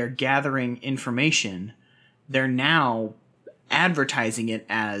that they're gathering information. They're now advertising it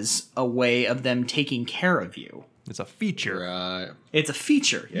as a way of them taking care of you. It's a feature. Right. It's a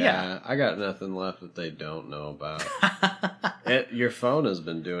feature. Yeah. I got nothing left that they don't know about. Your phone has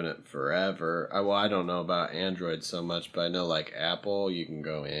been doing it forever. I don't know about Android so much, but I know like Apple, you can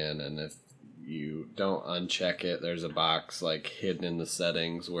go in and if you don't uncheck it, there's a box like hidden in the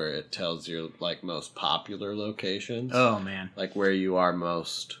settings where it tells your like most popular locations. Oh man. Like where you are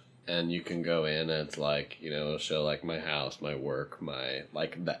most. And you can go in and it's like, you know, it'll show like my house, my work, my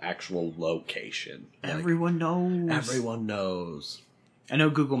like the actual location. Like, Everyone knows. everyone knows. I know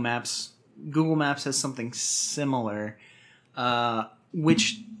Google Maps. Google Maps has something similar,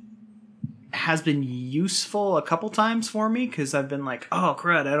 which has been useful a couple times for me because I've been like, oh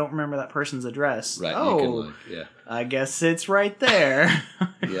crud, I don't remember that person's address. Right. Oh, You can like, yeah. I guess it's right there.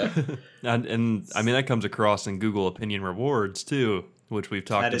 Yeah. And I mean, that comes across in Google Opinion Rewards too, which we've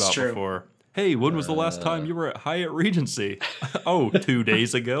talked That is about true. before. Hey, when was the last time you were at Hyatt Regency? Oh, 2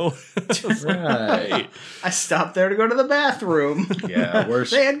 days ago. Right. Right. I stopped there to go to the bathroom. Yeah,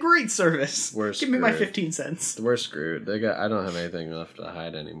 They had great service. we're Give me my screwed. 15 cents. We're screwed. I don't have anything left to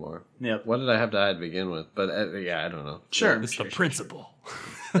hide anymore. Yep. What did I have to hide to begin with? But yeah, I don't know. Sure. It's the principle.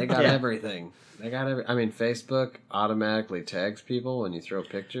 They got Yeah. everything. They got I mean, Facebook automatically tags people when you throw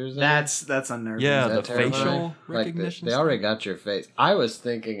pictures in. That's unnerving. Yeah, Is that the terrifying? facial Like, recognition. they already got your face. I was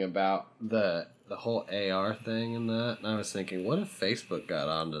thinking about the whole AR thing and that, and I was thinking, what if Facebook got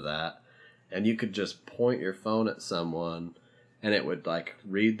onto that, and you could just point your phone at someone, and it would like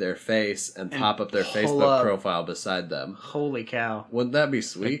read their face and pop up their pull Facebook up. profile beside them. Holy cow. Wouldn't that be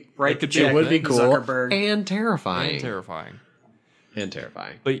sweet? Right It could to be check a It would be thing. cool Zuckerberg. and terrifying. And terrifying. And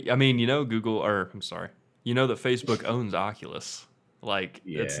terrifying. But I mean, you know, I'm sorry. You know that Facebook owns Oculus. Like,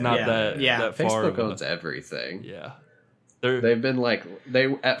 it's Yeah. not Yeah. that Yeah. that far. Facebook of a- owns everything. Yeah. They've been like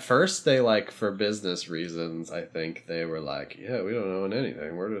at first they like for business reasons. I think they were like, yeah, we don't own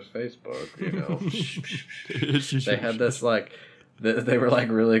anything. We're just Facebook, you know. They had this like they were like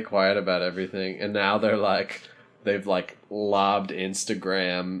really quiet about everything, and now they're like they've like lobbed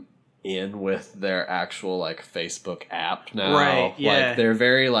Instagram in with their actual like Facebook app now. Right, yeah. Like they're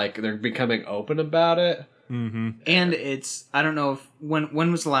very like they're becoming open about it. Mm-hmm. And it's, I don't know if, when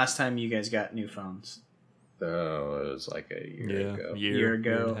was the last time you guys got new phones? Oh, it was like a year ago. Year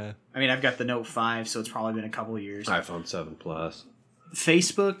ago. and a half. I mean, I've got the Note 5, so it's probably been a couple of years. iPhone 7 Plus.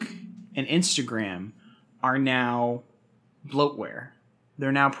 Facebook and Instagram are now bloatware.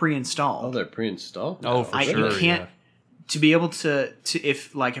 They're now pre-installed. Oh, they're pre-installed. Oh, now. for I sure. can't yeah. to be able to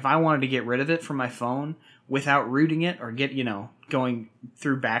if I wanted to get rid of it from my phone without rooting it or get, you know, going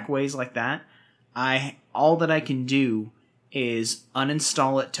through back ways like that, all that I can do is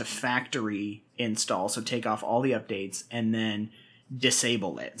uninstall it to factory install, so take off all the updates and then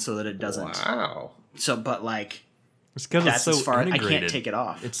disable it so that it doesn't. Wow. So, but like It's because it's that's so as far I integrated. can't take it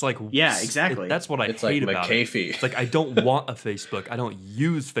off. It's like Yeah, exactly. that's what I It's like hate about it. McAfee. It's like I don't want a Facebook. I don't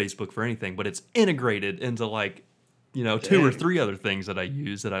use Facebook for anything, but it's integrated into like, you know, 2 or Dang. 3 other things that I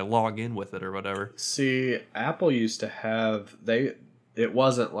use that I log in with it or whatever. See, Apple used to have it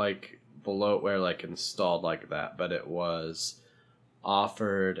wasn't like bloatware like installed like that, but it was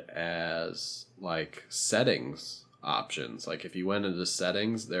offered as like settings options. Like if you went into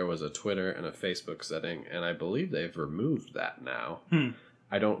settings, there was a Twitter and a Facebook setting, and I believe they've removed that now.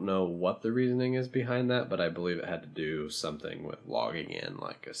 I don't know what the reasoning is behind that, but I believe it had to do something with logging in,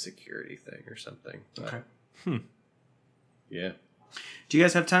 like a security thing or something. But, Okay. yeah. Do you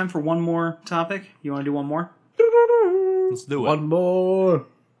guys have time for one more topic? You want to do one more? Let's do it. One more.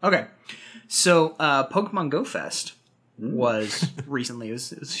 Okay. So, Pokemon Go Fest was recently, it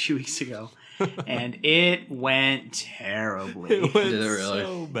was a few weeks ago. and it went terribly. It went Did it really?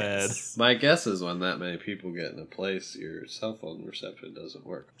 so bad. My guess is when that many people get in a place, your cell phone reception doesn't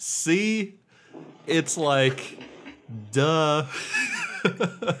work. See, it's like, duh.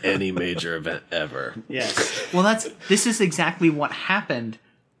 Any major event ever. Yes. Well, this is exactly what happened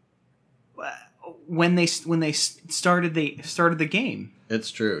when they started the game.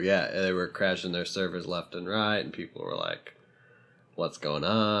 It's true, yeah. They were crashing their servers left and right, and people were like, what's going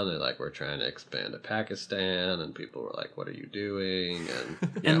on? They're like, we're trying to expand to Pakistan, and people were like, what are you doing?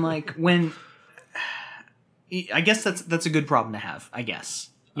 And, And like when, I guess that's a good problem to have. I guess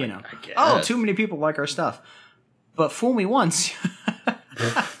you know. I guess. Oh, too many people like our stuff, but fool me once.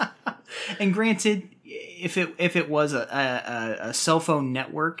 And granted, if it was a cell phone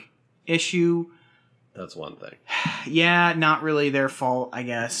network issue, That's one thing. yeah, not really their fault, I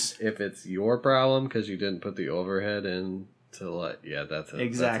guess. If it's your problem because you didn't put the overhead in to that's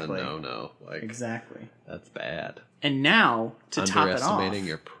Exactly. a no-no. Like, Exactly. that's bad. And now to top it off, Underestimating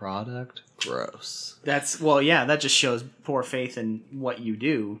your product, gross. that just shows poor faith in what you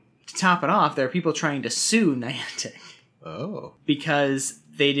do. To top it off, there are people trying to sue Niantic Oh. because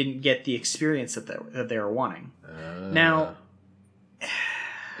they didn't get the experience that they were wanting. Now,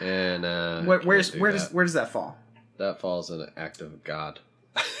 and where where does that fall? that falls in an act of God.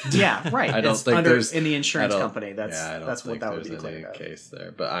 Yeah, right. I don't It's think there's in the insurance I don't- company. That's I don't that's what think that would be there's any claimed. case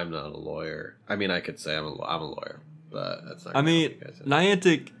there, but I'm not a lawyer. I mean, I could say I'm a lawyer, but that's not. I mean,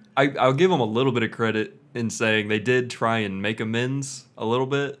 Niantic, I'll give them a little bit of credit in saying they did try and make amends a little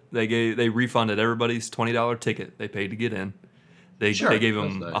bit. They refunded everybody's $20 ticket they paid to get in. They gave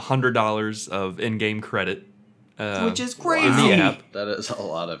them That's nice. $100 of in-game credit, Which is in crazy. the app. That is a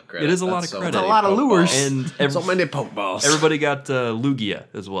lot of credit. It is a lot That's of credit. many It's a lot of Pokeballs. lures. And So many Pokeballs. everybody got Lugia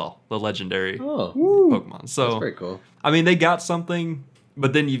as well, the legendary Oh, Pokemon. that's So pretty cool. I mean, they got something,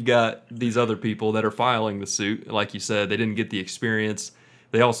 but then you've got these other people that are filing the suit. Like you said, they didn't get the experience.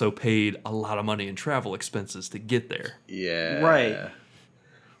 They also paid a lot of money in travel expenses to get there. Yeah. Right.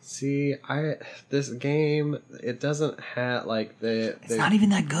 See, this game, it doesn't have like It's not even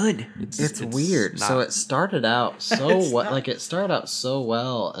that good. It's weird. not- So it started out so It's well. not. Like it started out so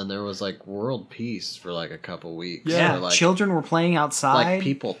well, and there was like world peace for like a couple weeks. Yeah, where, like, children were playing outside. like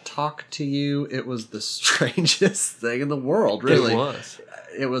people talk to you. It was the strangest thing in the world. Really, It was.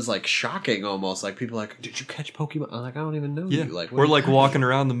 It was like shocking almost. Like people like, did you catch Pokemon? I'm like, I don't even know Yeah, you. Like we're like walking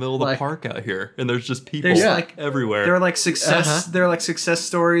around the middle of the Like- park out here, and there's just people There's, like- everywhere. There are like success. Uh-huh. There are like success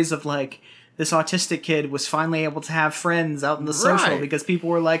stories of like this autistic kid was finally able to have friends out in the social Right. because people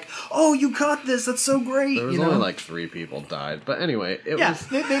were like, "Oh, you caught this! That's so great!" There was you know? only like 3 people died, but anyway, it yeah. was.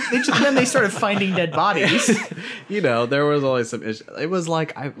 Then they started finding dead bodies. You know, there was always some issue. It was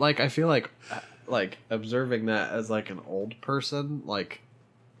like I feel like observing that as like an old person, like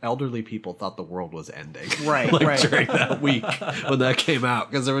elderly people thought the world was ending. Right, like right. during that week when that came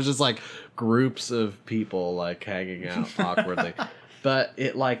out, because there was just like groups of people like hanging out awkwardly, but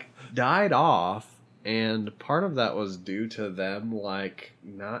it like died off. And part of that was due to them like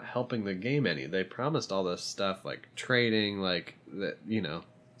not helping the game any. They promised all this stuff like trading, like that, you know,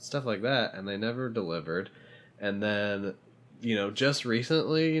 stuff like that, and they never delivered. And then, you know, just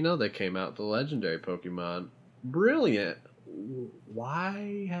recently, you know, they came out with the legendary Pokemon. Brilliant.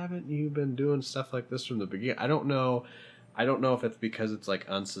 Why haven't you been doing stuff like this from the beginning? I don't know if it's because it's like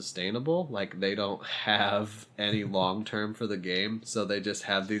unsustainable, like they don't have any long term for the game, so they just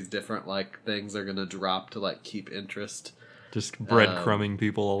have these different like things they're gonna drop to like keep interest. just breadcrumbing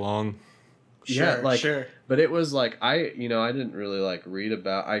people along. Sure. But it was like I didn't really like read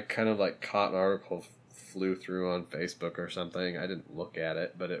about. I kind of like caught an article, flew through on Facebook or something. I didn't look at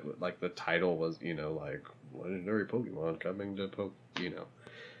it, but it like the title was like legendary Pokemon coming to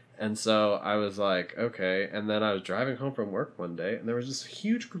And so I was like, okay. And then I was driving home from work one day, and there was this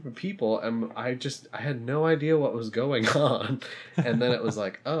huge group of people, and I had no idea what was going on. And then it was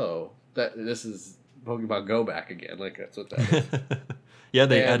like, oh, this is Pokemon Go back again. Like that's what that is. Yeah,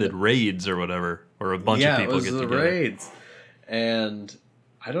 they And- added raids or whatever, or a bunch of people it was get the together. raids. And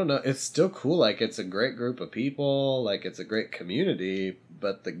I don't know, it's still cool. Like it's a great group of people, like it's a great community,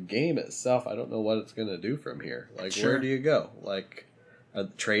 but the game itself, I don't know what it's gonna do from here. Like Sure. where do you go? Like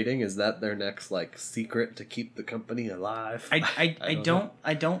trading, is that their next like secret to keep the company alive? I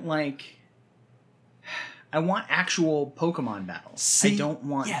don't like. I want actual Pokemon battles. I See? don't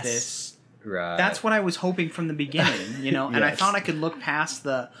want Yes. this. Right. That's what I was hoping from the beginning, and I Yes. thought I could look past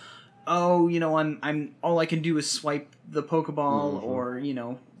the, I'm all I can do is swipe the Pokeball Mm-hmm.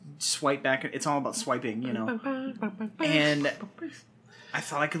 or swipe back. It's all about swiping, and I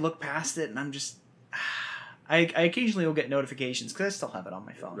thought I could look past it, and I'm just, I occasionally will get notifications because I still have it on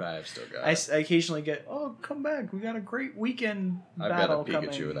my phone. Right, I've still got I it. occasionally get, oh, come back. We got a great weekend I've got a battle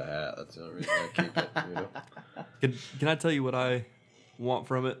Pikachu coming. with a hat. That's the only reason I keep it. You know? Can I tell you what I want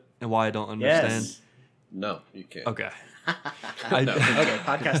from it and why I don't understand? Yes. No, you can't. Okay. Okay,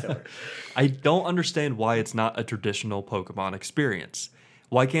 podcast over. I don't understand why it's not a traditional Pokemon experience.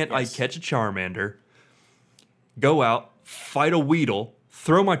 Why can't I catch a Charmander, go out, fight a Weedle,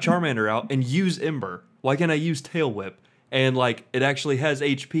 throw my Charmander out, and use Ember? Why can't I use Tail Whip? And, like, it actually has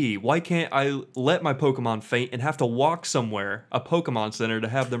HP. Why can't I let my Pokemon faint and have to walk somewhere, a Pokemon Center, to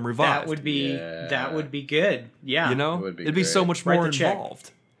have them revived? That would be good. Yeah. You know? It would be It'd be so great. much Write more the check.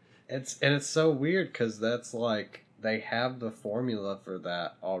 involved. It's so weird because that's like they have the formula for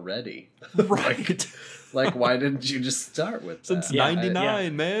that already. Right. Like, why didn't you just start with that? Since Yeah,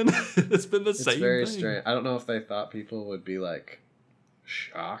 99, man. It's been the It's same very thing. strange. I don't know if they thought people would be like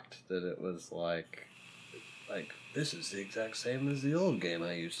shocked that it was like this is the exact same as the old game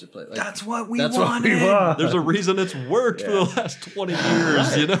I used to play. Like, That's what we that's wanted. what we want. There's a reason it's worked for the last 20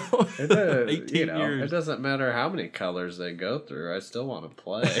 years, you know? It does, 18 you know, years. It doesn't matter how many colors they go through. I still want to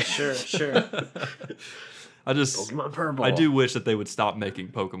play. Sure. I just, Pokemon Purple. I do wish that they would stop making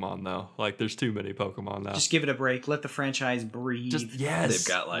Pokemon, though. Like, there's too many Pokemon now. Just give it a break. Let the franchise breathe. Just yes,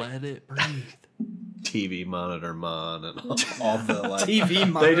 They've got, like- let it breathe. TV monitor mon and all the like TV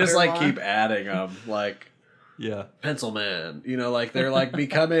monitor. They just like mon. keep adding them like Yeah, Pencil Man. You know, like they're like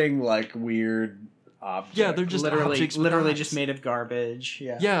becoming like weird objects. yeah, they're just objects with literally eyes. just made of garbage.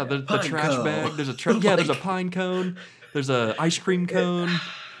 Yeah. Yeah, the Pine trash cone. bag. There's a there's a pine cone. There's a ice cream cone.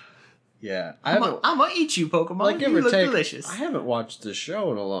 Yeah, I'm gonna eat you, Pokemon. like give you or look take. delicious. I haven't watched the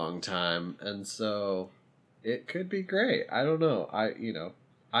show in a long time, and so it could be great. I don't know.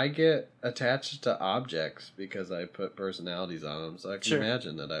 I get attached to objects because I put personalities on them, so I can Sure.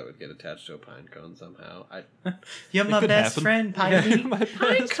 imagine that I would get attached to a pine cone somehow. You're my could best happen. friend, Piney. My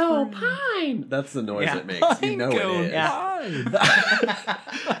best friend. Pine. That's the noise Yeah. it makes. You know Pine it is. cone.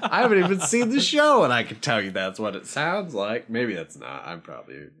 I haven't even seen the show, and I can tell you that's what it sounds like. Maybe that's not. I'm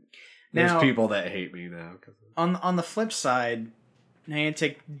probably there's Now- people that hate me now. On the flip side,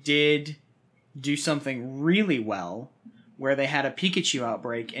 Niantic did do something really well, where they had a Pikachu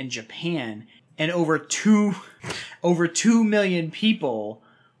outbreak in Japan, and over 2 million people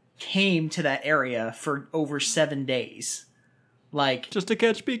came to that area for over 7 days. Like, Just to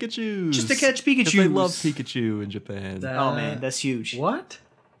catch Pikachu. Just to catch 'Cause They Pikachus. love Pikachu in Japan. oh man, that's huge. What?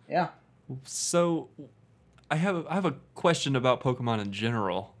 Yeah. So, I have a question about Pokemon in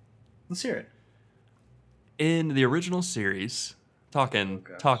general. Let's hear it. In the original series,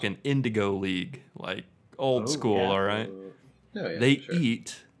 talking Indigo League, like old school, yeah. all right. No, yeah, They sure.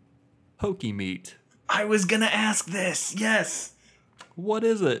 eat Pokemeat. I was gonna ask this. Yes. What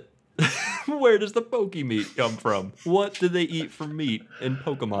is it? Where does the Pokemeat come from? What do they eat for meat in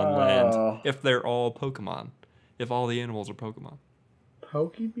Pokemon Land? If they're all Pokemon, if all the animals are Pokemon,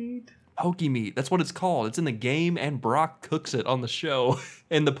 Pokebeat? Pokemeat. That's what it's called. It's in the game, and Brock cooks it on the show,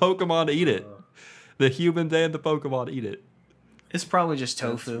 and the Pokemon eat it. The humans and the Pokemon eat it. It's probably just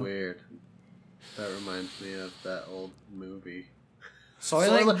That's tofu. weird. That reminds me of that old movie.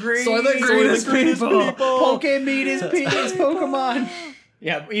 Soylent Green. Soylent Green is people. Pokemeat is Pokemon.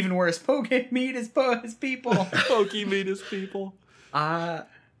 Yeah, even worse. Pokemeat is people. Pokemeat is people.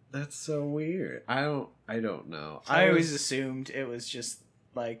 That's so weird. I don't know. I always assumed it was just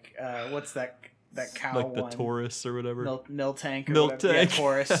like what's that cow Like the one? Taurus or whatever. Miltank or Milk whatever. tank. Yeah,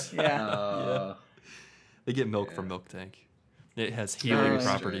 Taurus. Yeah. They get milk from Milk Tank. It has healing Very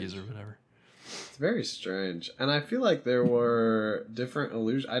properties strange. or whatever. It's very strange. And I feel like there were different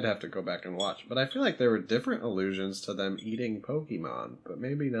illusions. I'd have to go back and watch. But I feel like there were different allusions to them eating Pokemon. But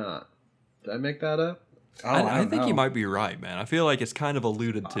maybe not. Did I make that up? I think you might be right, man. I feel like it's kind of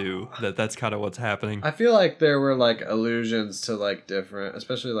alluded to that's kind of what's happening. I feel like there were like allusions to like different,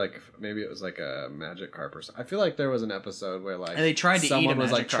 especially like maybe it was like a Magikarp or something. I feel like there was an episode where like And they tried to eat someone a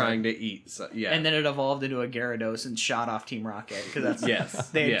was like Magikarp. trying to eat. Yeah, And then it evolved into a Gyarados and shot off Team Rocket because that's yes,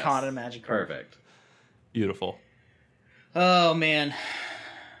 they had yes. caught a Magikarp. Perfect. Beautiful. Oh man.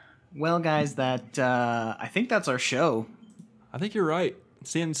 Well, guys, that I think that's our show. I think you're right.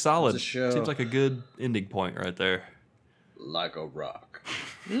 Seems solid. It's a show. Seems like a good ending point right there. Like a rock.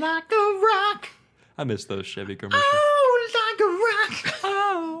 Like a rock. I miss those Chevy commercials. Oh, like a rock.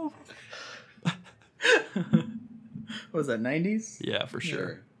 Oh. What was that, 90s? Yeah, for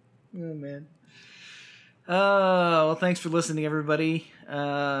sure. Oh, man. Well, thanks for listening, everybody.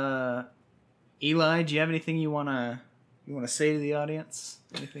 Eli, do you have anything you want to you want to say to the audience?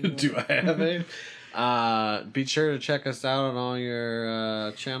 Anything you Do I have any? Be sure to check us out on all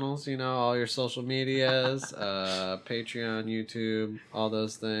your channels, all your social medias, Patreon, YouTube, all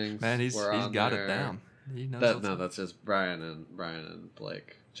those things. Man, he's got it down. He knows That's just Brian and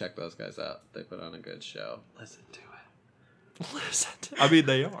Blake. Check those guys out. They put on a good show. Listen to it. I mean,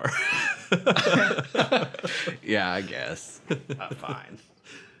 they are. Yeah, I guess. Fine.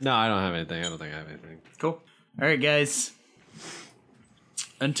 No, I don't have anything. I don't think I have anything. Cool. All right, guys.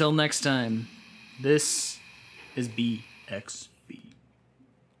 Until next time, this is BXB.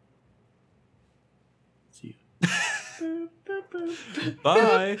 See you.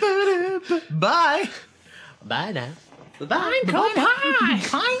 Bye. Bye. Bye now. Bye. Bye.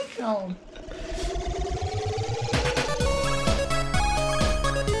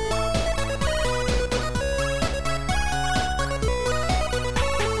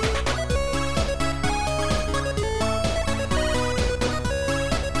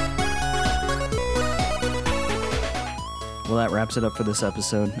 Well, that wraps it up for this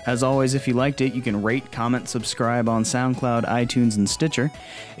episode. As always, if you liked it, you can rate, comment, subscribe on SoundCloud, iTunes, and Stitcher.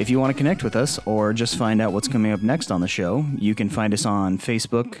 If you want to connect with us or just find out what's coming up next on the show, you can find us on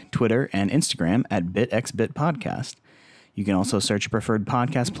Facebook, Twitter, and Instagram at BitXBitPodcast. You can also search your preferred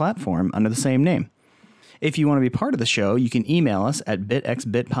podcast platform under the same name. If you want to be part of the show, you can email us at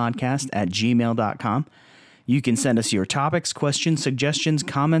bitxbitpodcast@gmail.com. You can send us your topics, questions, suggestions,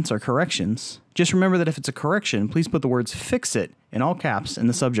 comments, or corrections. Just remember that if it's a correction, please put the words "fix it" in all caps in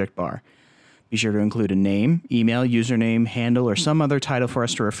the subject bar. Be sure to include a name, email, username, handle, or some other title for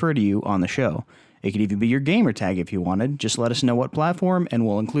us to refer to you on the show. It could even be your gamer tag if you wanted. Just let us know what platform, and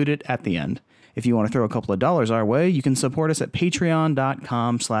we'll include it at the end. If you want to throw a couple of dollars our way, you can support us at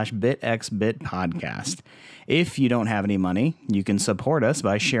patreon.com/bitxbitpodcast. If you don't have any money, you can support us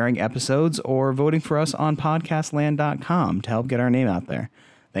by sharing episodes or voting for us on podcastland.com to help get our name out there.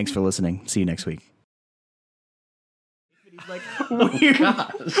 Thanks for listening. See you next week. Like,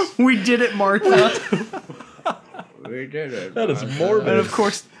 we did it, Martha. We did it. That is morbid. And of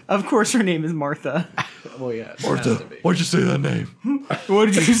course, her name is Martha. Well, yeah. Martha, why'd you say that name?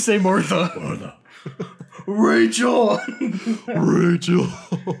 What did you say, Martha? Martha. Rachel. Rachel.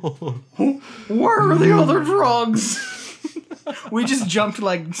 Where are the other drugs? We just jumped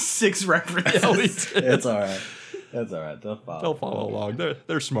like 6 references. Yeah, we did. It's all right. That's all right. They'll follow. They'll follow along.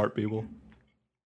 They're smart people.